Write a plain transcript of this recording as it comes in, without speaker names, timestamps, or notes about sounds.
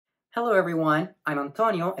Hello everyone, I'm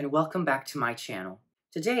Antonio and welcome back to my channel.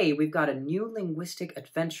 Today we've got a new linguistic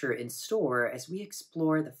adventure in store as we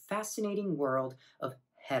explore the fascinating world of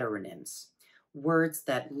heteronyms, words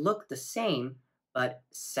that look the same but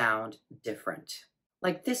sound different.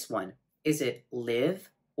 Like this one, is it live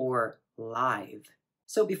or live?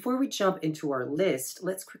 So before we jump into our list,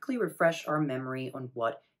 let's quickly refresh our memory on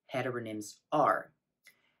what heteronyms are.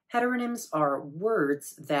 Heteronyms are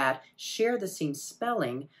words that share the same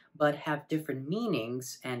spelling but have different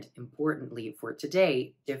meanings and, importantly for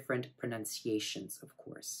today, different pronunciations, of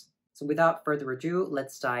course. So without further ado,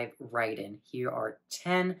 let's dive right in. Here are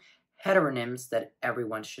 10 heteronyms that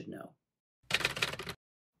everyone should know.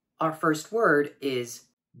 Our first word is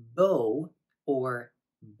bow or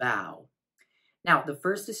bow. Now, the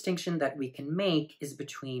first distinction that we can make is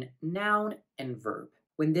between noun and verb.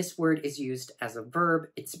 When this word is used as a verb,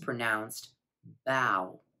 it's pronounced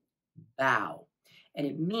bow, bow, and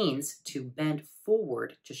it means to bend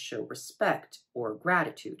forward to show respect or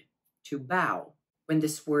gratitude, to bow. When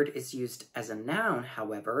this word is used as a noun,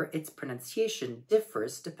 however, its pronunciation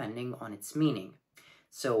differs depending on its meaning.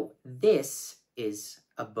 So this is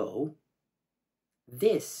a bow,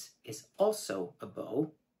 this is also a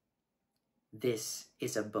bow, this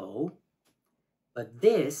is a bow, but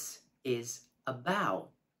this is a bow.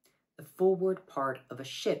 The forward part of a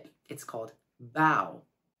ship, it's called bow.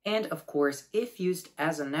 And of course, if used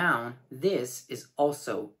as a noun, this is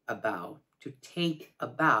also a bow, to take a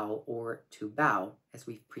bow or to bow, as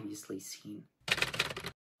we've previously seen.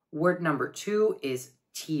 Word number 2 is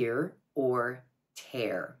tear or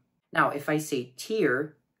tear. Now, if I say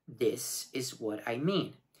tear, this is what I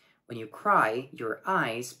mean. When you cry, your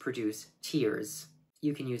eyes produce tears.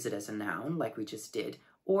 You can use it as a noun, like we just did,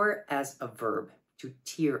 or as a verb, to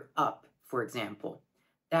tear up, for example.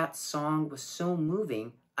 That song was so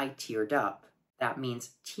moving, I teared up. That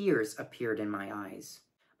means tears appeared in my eyes.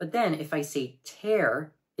 But then if I say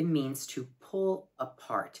tear, it means to pull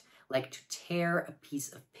apart, like to tear a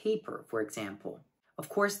piece of paper, for example. Of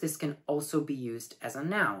course, this can also be used as a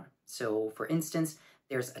noun. So, for instance,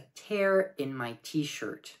 there's a tear in my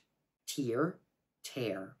t-shirt. Tear,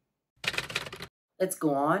 tear. Let's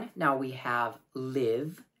go on. Now we have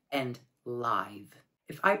live and live.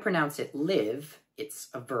 If I pronounce it live, it's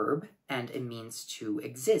a verb and it means to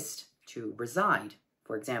exist, to reside.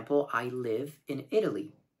 For example, I live in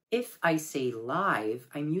Italy. If I say live,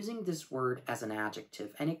 I'm using this word as an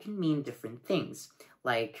adjective and it can mean different things,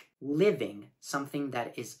 like living, something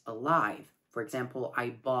that is alive. For example, I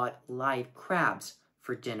bought live crabs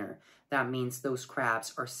for dinner. That means those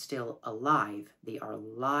crabs are still alive. They are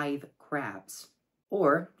live crabs.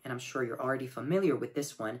 Or, and I'm sure you're already familiar with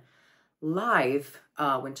this one, live,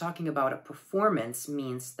 when talking about a performance,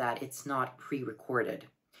 means that it's not pre-recorded.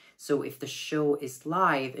 So if the show is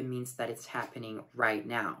live, it means that it's happening right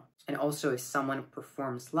now. And also if someone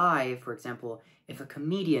performs live, for example, if a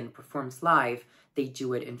comedian performs live, they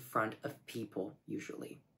do it in front of people,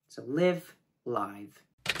 usually. So live, live.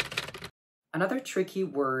 Another tricky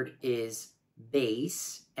word is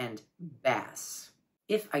bass and bass.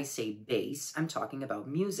 If I say bass, I'm talking about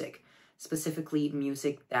music, specifically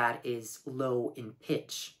music that is low in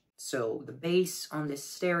pitch. So the bass on this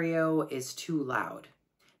stereo is too loud,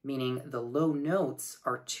 meaning the low notes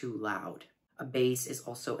are too loud. A bass is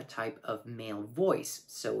also a type of male voice,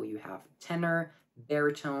 so you have tenor,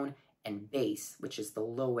 baritone, and bass, which is the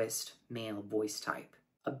lowest male voice type.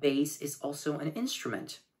 A bass is also an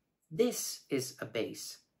instrument. This is a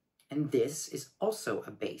bass, and this is also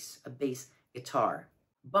a bass guitar.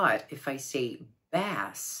 But if I say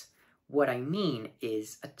bass, what I mean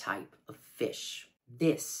is a type of fish.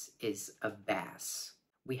 This is a bass.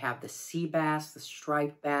 We have the sea bass, the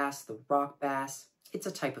striped bass, the rock bass. It's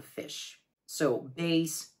a type of fish. So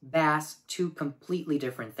bass, bass, two completely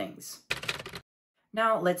different things.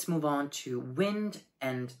 Now let's move on to wind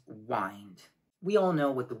and wind. We all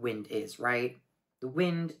know what the wind is, right? The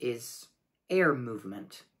wind is air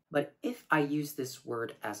movement. But if I use this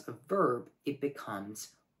word as a verb, it becomes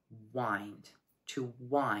wind, to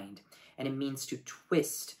wind. And it means to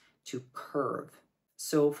twist, to curve.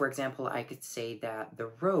 So, for example, I could say that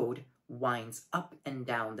the road winds up and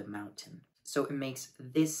down the mountain. So it makes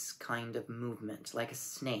this kind of movement, like a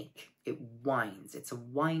snake. It winds. It's a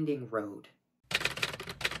winding road.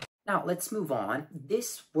 Now, let's move on.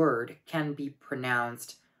 This word can be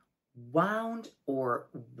pronounced wound or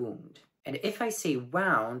wound. And if I say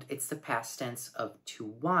wound, it's the past tense of to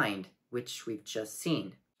wind, which we've just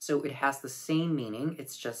seen. So it has the same meaning,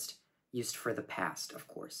 it's just used for the past, of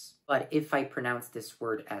course. But if I pronounce this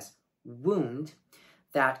word as wound,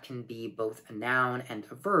 that can be both a noun and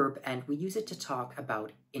a verb, and we use it to talk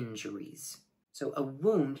about injuries. So a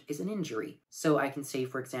wound is an injury. So I can say,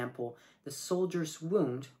 for example, the soldier's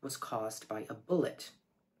wound was caused by a bullet.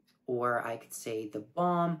 Or I could say the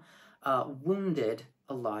bomb wounded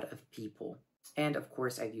a lot of people. And of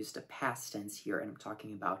course, I've used a past tense here, and I'm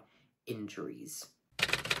talking about injuries.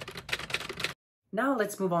 Now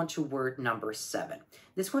let's move on to word number 7.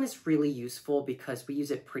 This one is really useful because we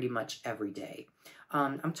use it pretty much every day.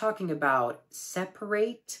 I'm talking about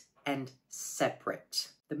separate and separate.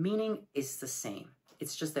 The meaning is the same.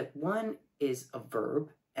 It's just that one is a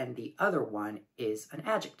verb and the other one is an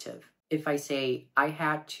adjective. If I say, I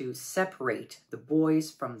had to separate the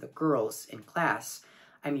boys from the girls in class,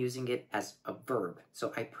 I'm using it as a verb,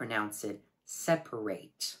 so I pronounce it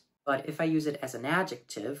separate. But if I use it as an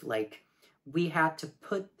adjective, like, we had to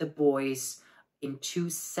put the boys in 2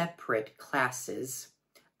 separate classes,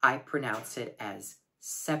 I pronounce it as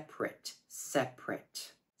separate,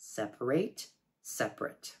 separate, separate,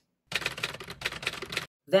 separate.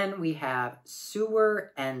 Then we have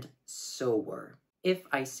sewer and sower. If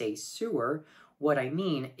I say sewer, what I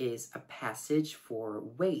mean is a passage for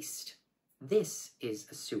waste. This is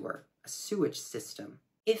a sewer, a sewage system.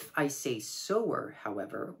 If I say sower,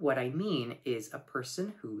 however, what I mean is a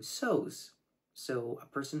person who sews. So a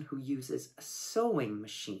person who uses a sewing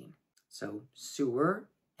machine. So sewer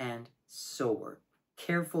and sower.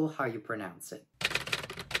 Careful how you pronounce it.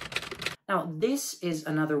 Now, this is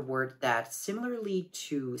another word that, similarly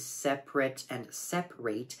to separate and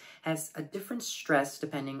separate, has a different stress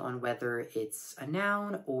depending on whether it's a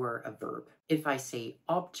noun or a verb. If I say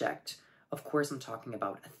object, of course I'm talking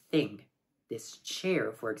about a thing. This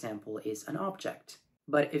chair, for example, is an object.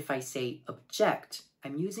 But if I say object,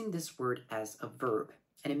 I'm using this word as a verb,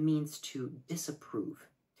 and it means to disapprove.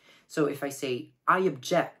 So if I say, I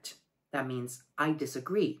object, that means I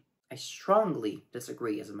disagree. I strongly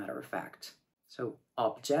disagree, as a matter of fact. So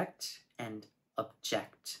object and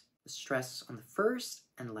object. The stress on the first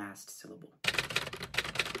and last syllable.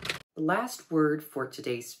 The last word for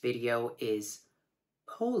today's video is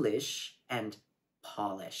Polish and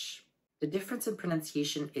polish. The difference in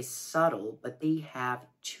pronunciation is subtle, but they have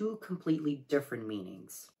 2 completely different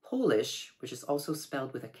meanings. Polish, which is also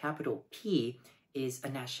spelled with a capital P, is a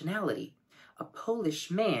nationality. A Polish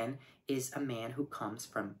man is a man who comes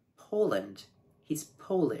from Poland. He's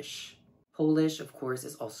Polish. Polish, of course,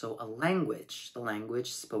 is also a language. The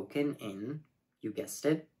language spoken in, you guessed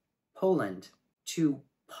it, Poland. To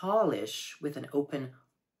polish with an open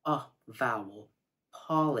vowel,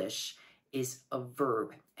 polish, is a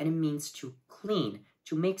verb, and it means to clean,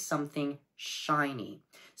 to make something shiny.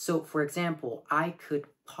 So, for example, I could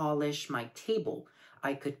polish my table.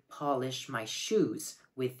 I could polish my shoes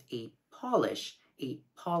with a polish, a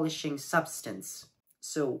polishing substance.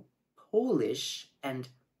 So, Polish and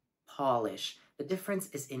polish. The difference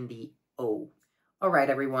is in the O. All right,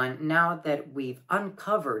 everyone, now that we've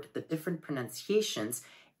uncovered the different pronunciations,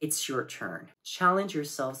 it's your turn. Challenge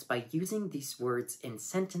yourselves by using these words in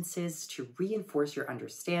sentences to reinforce your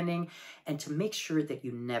understanding and to make sure that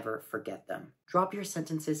you never forget them. Drop your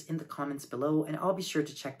sentences in the comments below and I'll be sure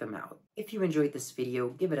to check them out. If you enjoyed this video,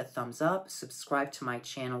 give it a thumbs up, subscribe to my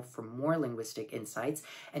channel for more linguistic insights,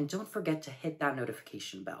 and don't forget to hit that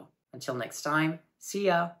notification bell. Until next time, see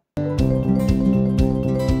ya!